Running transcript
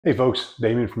Hey folks,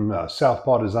 Damien from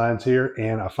Southpaw Designs here,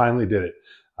 and I finally did it.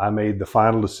 I made the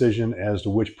final decision as to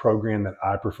which program that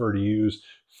I prefer to use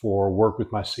for work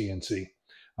with my CNC.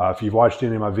 If you've watched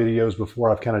any of my videos before,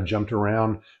 I've kind of jumped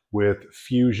around with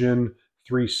Fusion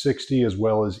 360 as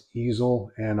well as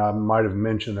Easel, and I might have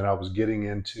mentioned that I was getting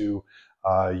into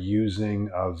using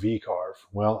VCarve.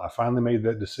 Well, I finally made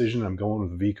that decision. I'm going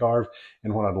with VCarve,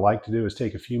 and what I'd like to do is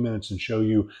take a few minutes and show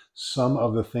you some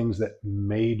of the things that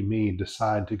made me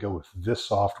decide to go with this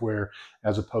software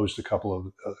as opposed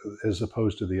to as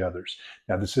opposed to the others.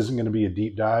 Now, this isn't going to be a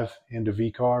deep dive into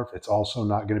VCarve. It's also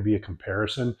not going to be a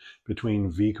comparison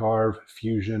between VCarve,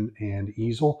 Fusion, and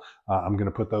Easel. I'm going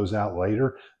to put those out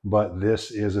later, but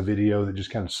this is a video that just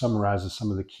kind of summarizes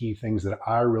some of the key things that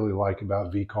I really like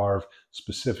about VCarve,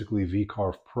 specifically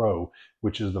VCarve Pro,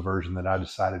 which is the version that I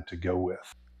decided to go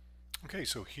with. Okay,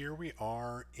 so here we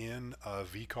are in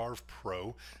VCarve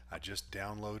Pro. I just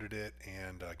downloaded it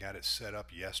and got it set up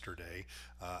yesterday.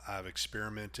 I've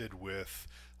experimented with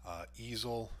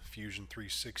Easel, Fusion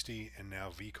 360, and now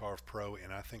VCarve Pro,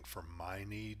 and I think for my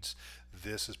needs,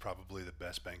 this is probably the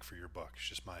best bang for your buck. It's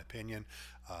just my opinion.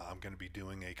 I'm going to be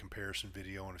doing a comparison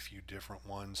video on a few different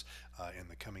ones in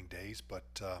the coming days, but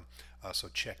so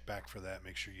check back for that.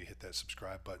 Make sure you hit that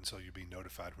subscribe button so you'll be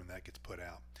notified when that gets put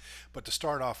out. But to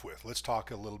start off with, let's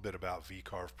talk a little bit about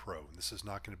VCarve Pro. This is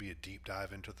not going to be a deep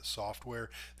dive into the software.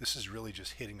 This is really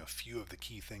just hitting a few of the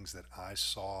key things that I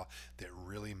saw that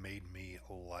really made me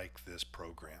like this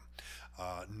program.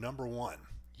 Number one,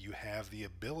 you have the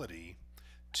ability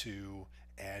to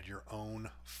add your own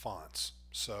fonts.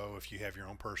 So if you have your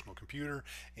own personal computer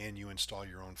and you install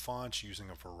your own fonts using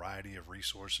a variety of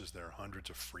resources, there are hundreds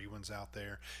of free ones out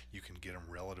there. You can get them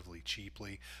relatively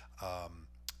cheaply.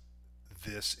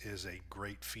 This is a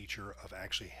great feature of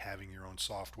actually having your own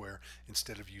software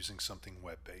instead of using something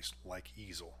web-based like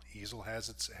Easel. Easel has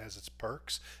its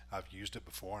perks. I've used it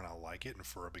before and I like it, and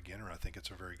for a beginner I think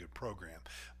it's a very good program.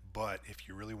 But if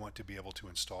you really want to be able to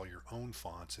install your own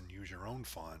fonts and use your own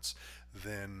fonts,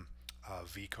 then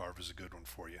VCarve is a good one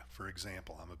for you. For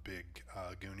example, I'm a big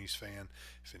Goonies fan.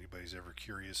 If anybody's ever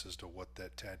curious as to what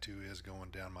that tattoo is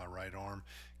going down my right arm,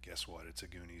 guess what? It's a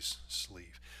Goonies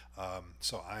sleeve.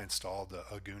 So I installed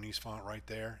a Goonies font right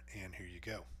there, and here you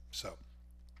go. So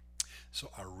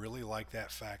I really like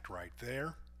that fact right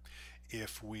there.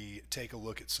 If we take a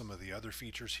look at some of the other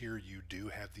features here, you do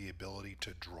have the ability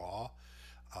to draw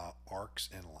arcs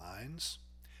and lines.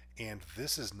 And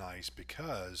this is nice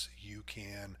because you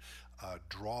can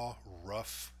draw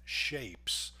rough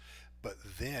shapes, but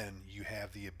then you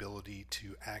have the ability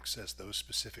to access those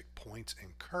specific points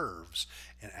and curves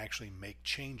and actually make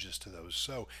changes to those.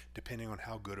 So depending on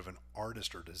how good of an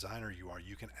artist or designer you are,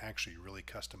 you can actually really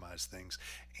customize things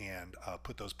and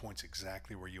put those points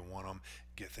exactly where you want them,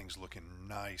 get things looking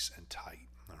nice and tight.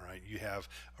 All right, you have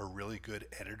a really good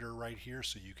editor right here,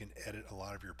 so you can edit a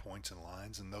lot of your points and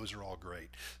lines, and those are all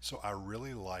great. So I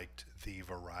really liked the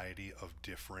variety of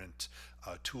different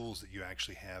tools that you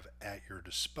actually have at your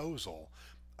disposal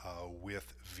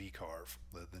with VCarve.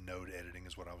 The node editing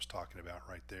is what I was talking about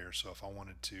right there. So if I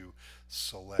wanted to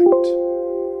select,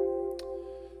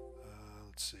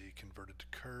 let's see, convert it to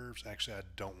curves. Actually, I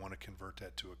don't want to convert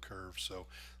that to a curve, so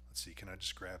let's see, can I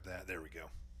just grab that? There we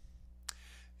go.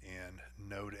 And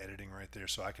node editing right there,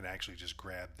 so I can actually just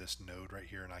grab this node right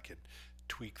here and I could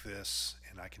tweak this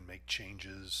and I can make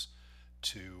changes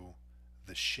to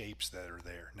the shapes that are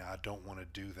there. Now I don't want to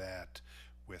do that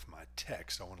with my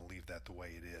text. I want to leave that the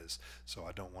way it is, so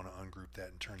I don't want to ungroup that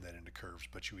and turn that into curves,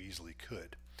 but you easily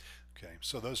could. Okay,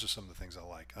 so those are some of the things I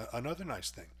like. Another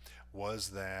nice thing was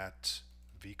that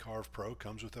VCarve Pro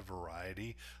comes with a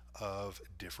variety of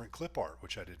different clip art,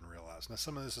 which I didn't realize. Now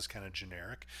some of this is kind of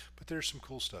generic, but there's some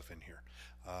cool stuff in here.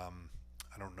 I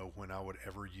don't know when I would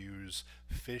ever use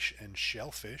fish and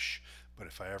shellfish, but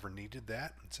if I ever needed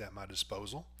that, it's at my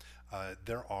disposal.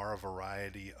 There are a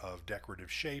variety of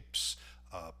decorative shapes,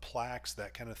 plaques,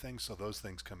 that kind of thing, so those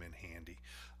things come in handy.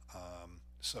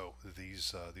 So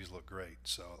these look great.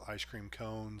 So ice cream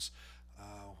cones.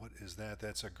 What is that?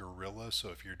 That's a gorilla. So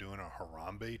if you're doing a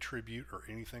Harambe tribute or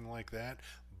anything like that,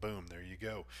 boom, there you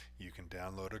go. You can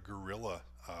download a gorilla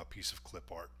piece of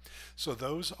clip art. So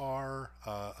those are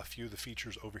a few of the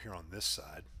features over here on this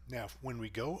side. Now, when we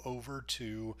go over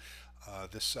to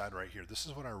this side right here, this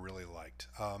is what I really liked.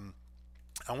 I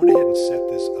went ahead and set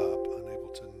this up.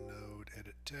 Unable to node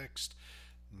edit text.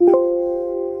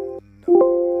 No, no,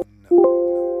 no,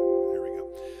 no. There we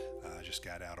go. I just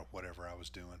got out of whatever I was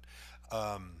doing.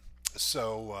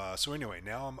 So anyway,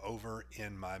 now I'm over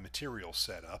in my material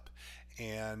setup,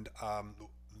 and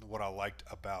what I liked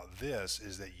about this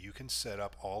is that you can set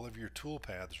up all of your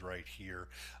toolpaths right here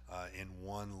in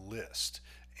one list.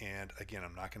 And again,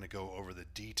 I'm not going to go over the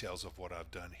details of what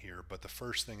I've done here, but the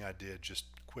first thing I did just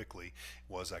quickly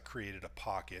was I created a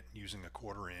pocket using a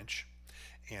 1/4 inch,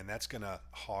 and that's going to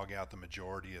hog out the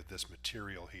majority of this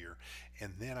material here.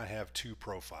 And then I have 2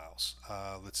 profiles.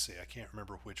 Let's see, I can't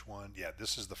remember which one. Yeah,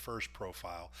 this is the first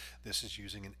profile. This is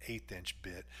using an 1/8 inch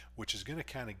bit, which is going to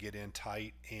kind of get in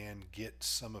tight and get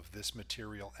some of this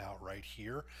material out right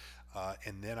here.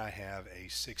 And then I have a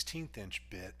 1/16 inch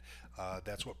bit.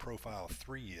 That's what profile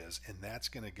 3 is, and that's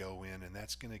going to go in, and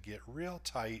that's going to get real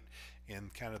tight in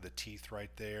kind of the teeth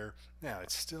right there. Now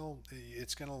it's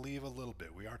going to leave a little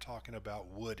bit. We are talking about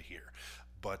wood here,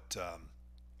 but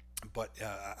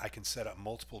I can set up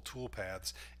multiple tool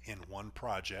paths in one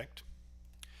project.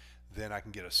 Then I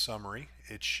can get a summary.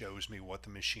 It shows me what the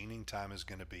machining time is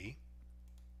going to be.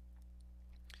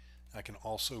 I can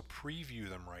also preview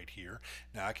them right here.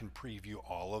 Now I can preview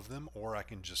all of them, or I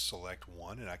can just select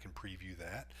one and I can preview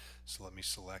that. So let me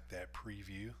select that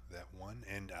preview, that one,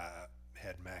 and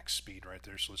had max speed right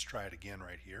there. So let's try it again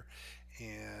right here.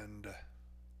 And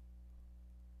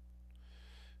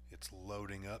it's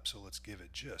loading up, so let's give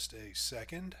it just a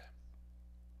second.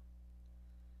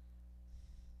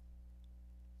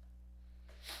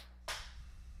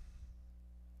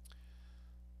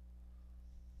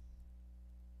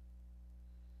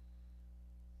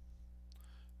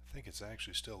 I think it's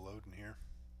actually still loading here.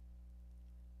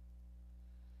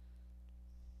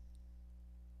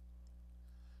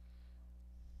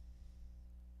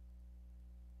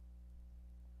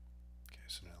 Okay,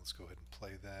 so now let's go ahead and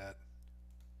play that.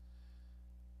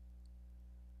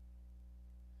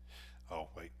 Oh,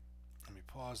 wait. Let me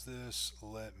pause this.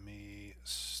 Let me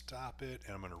stop it,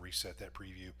 and I'm going to reset that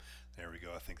preview. There we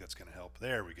go. I think that's going to help.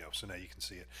 There we go. So now you can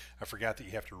see it. I forgot that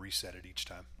you have to reset it each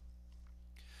time.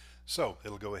 So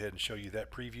it'll go ahead and show you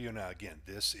that preview. Now again,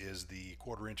 this is the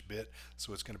 1/4 inch bit,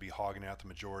 so it's going to be hogging out the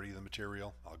majority of the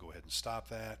material. I'll go ahead and stop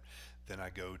that. Then I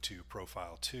go to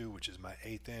profile 2, which is my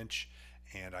 1/8 inch,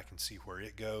 and I can see where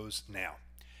it goes. Now,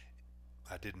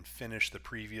 I didn't finish the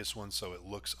previous one, so it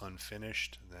looks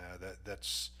unfinished. Now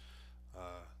that's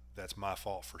my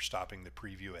fault for stopping the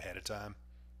preview ahead of time.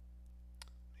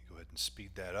 Let me go ahead and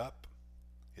speed that up.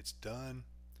 It's done.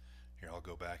 Here, I'll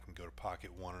go back and go to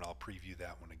pocket 1 and I'll preview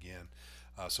that one again.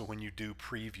 So when you do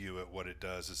preview it, what it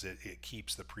does is it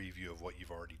keeps the preview of what you've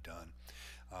already done.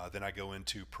 Then I go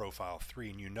into profile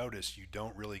 3, and you notice you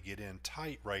don't really get in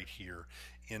tight right here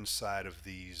inside of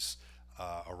these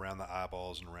around the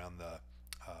eyeballs and around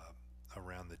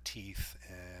the teeth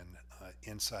and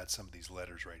inside some of these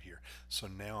letters right here. So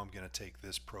now I'm going to take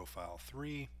this profile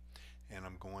 3 and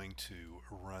I'm going to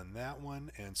run that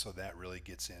one, and so that really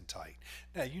gets in tight.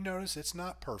 Now you notice it's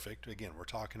not perfect. Again, we're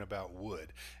talking about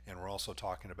wood, and we're also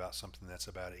talking about something that's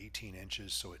about 18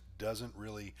 inches, so it doesn't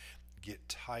really get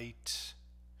tight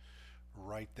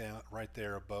right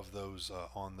there above those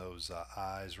on those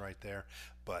eyes right there.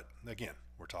 But again,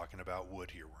 we're talking about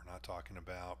wood here. We're not talking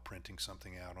about printing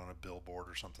something out on a billboard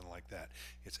or something like that.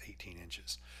 It's 18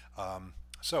 inches.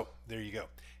 So there you go.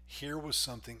 Here was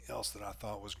something else that I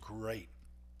thought was great.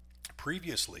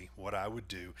 Previously, what I would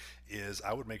do is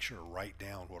I would make sure to write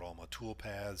down what all my tool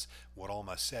paths, what all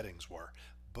my settings were.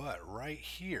 But right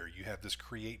here, you have this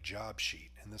create job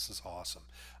sheet, and this is awesome.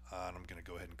 And I'm going to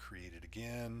go ahead and create it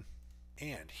again.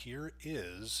 And here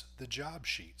is the job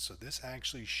sheet. So this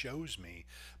actually shows me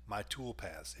my tool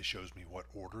paths. It shows me what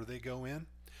order they go in,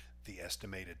 the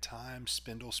estimated time,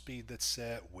 spindle speed that's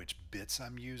set, which bits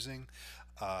I'm using.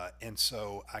 And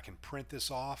so I can print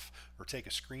this off or take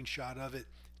a screenshot of it,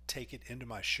 take it into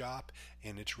my shop,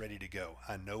 and it's ready to go.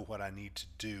 I know what I need to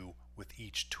do with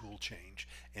each tool change.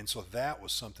 And so that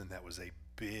was something that was a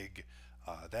big,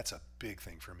 that's a big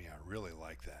thing for me. I really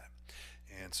like that.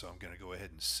 And so I'm going to go ahead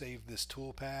and save this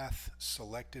toolpath,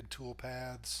 selected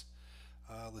toolpaths.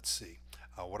 Let's see.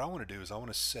 What I want to do is I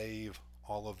want to save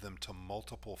all of them to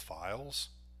multiple files.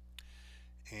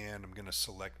 And I'm going to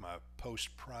select my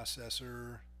post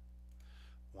processor,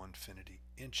 Onefinity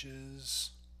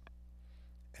inches,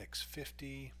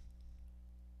 X50,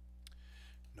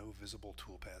 no visible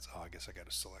toolpaths. Oh, I guess I got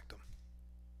to select them.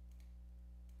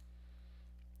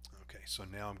 Okay, so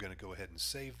now I'm going to go ahead and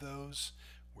save those.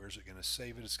 Where's it going to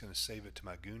save it? It's going to save it to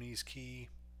my Goonies key.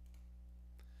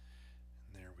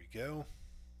 And there we go.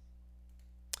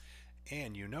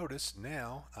 And you notice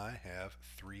now I have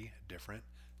 3 different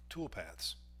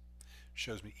toolpaths.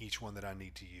 shows me each one that I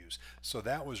need to use. So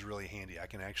that was really handy. I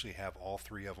can actually have all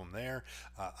three of them there.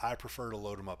 I prefer to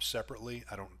load them up separately.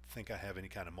 I don't think I have any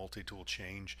kind of multi-tool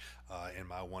change in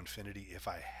my Onefinity. If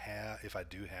I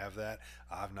do have that,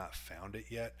 I've not found it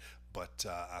yet. But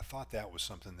I thought that was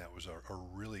something that was a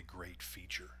really great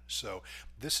feature. So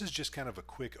this is just kind of a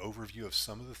quick overview of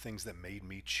some of the things that made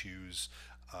me choose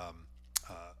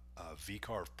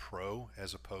VCarve Pro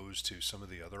as opposed to some of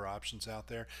the other options out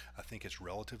there. I think it's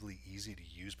relatively easy to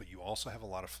use, but you also have a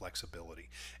lot of flexibility,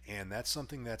 and that's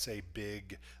something that's a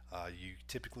big you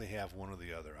typically have one or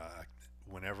the other.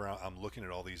 Whenever I'm looking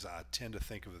at all these, I tend to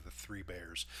think of the three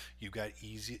bears. You've got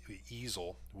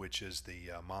easel, which is the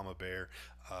mama bear.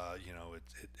 You know,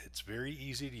 it's very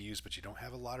easy to use, but you don't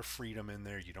have a lot of freedom in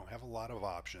there. You don't have a lot of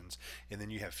options. And then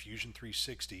you have Fusion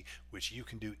 360, which you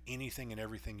can do anything and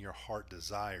everything your heart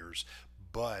desires,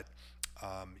 but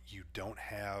you don't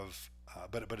have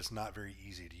but it's not very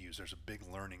easy to use. There's a big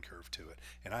learning curve to it,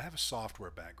 and I have a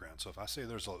software background, so if I say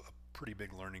there's a pretty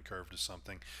big learning curve to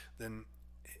something, then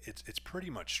it's pretty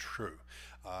much true.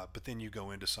 But then you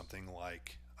go into something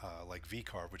like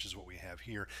VCarve, which is what we have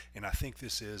here, and I think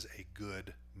this is a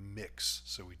good mix.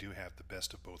 So we do have the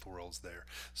best of both worlds there.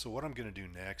 So what I'm going to do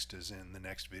next is, in the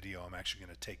next video, I'm actually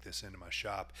going to take this into my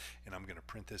shop and I'm going to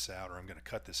print this out, or I'm going to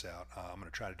cut this out. I'm going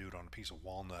to try to do it on a piece of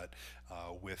walnut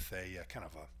with a kind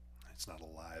of a, it's not a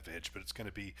live edge, but it's going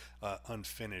to be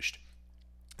unfinished.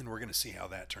 And we're going to see how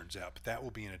that turns out. But that will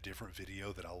be in a different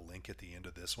video that I'll link at the end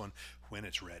of this one when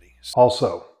it's ready.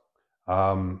 Also,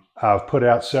 I've put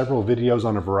out several videos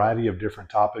on a variety of different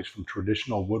topics, from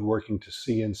traditional woodworking to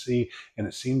CNC, and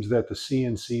it seems that the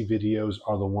CNC videos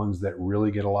are the ones that really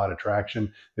get a lot of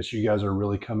traction, that you guys are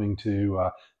really coming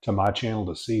to my channel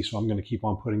to see. So I'm going to keep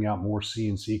on putting out more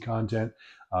CNC content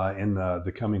in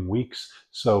the coming weeks.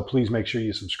 So please make sure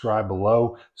you subscribe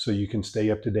below so you can stay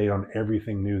up to date on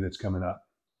everything new that's coming up.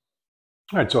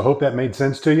 All right, so I hope that made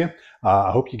sense to you.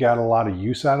 I hope you got a lot of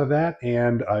use out of that,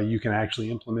 and you can actually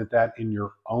implement that in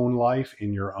your own life,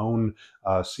 in your own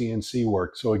CNC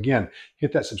work. So again,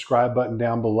 hit that subscribe button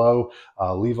down below,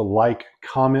 leave a like,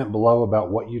 comment below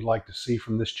about what you'd like to see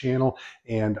from this channel,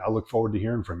 and I look forward to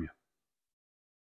hearing from you.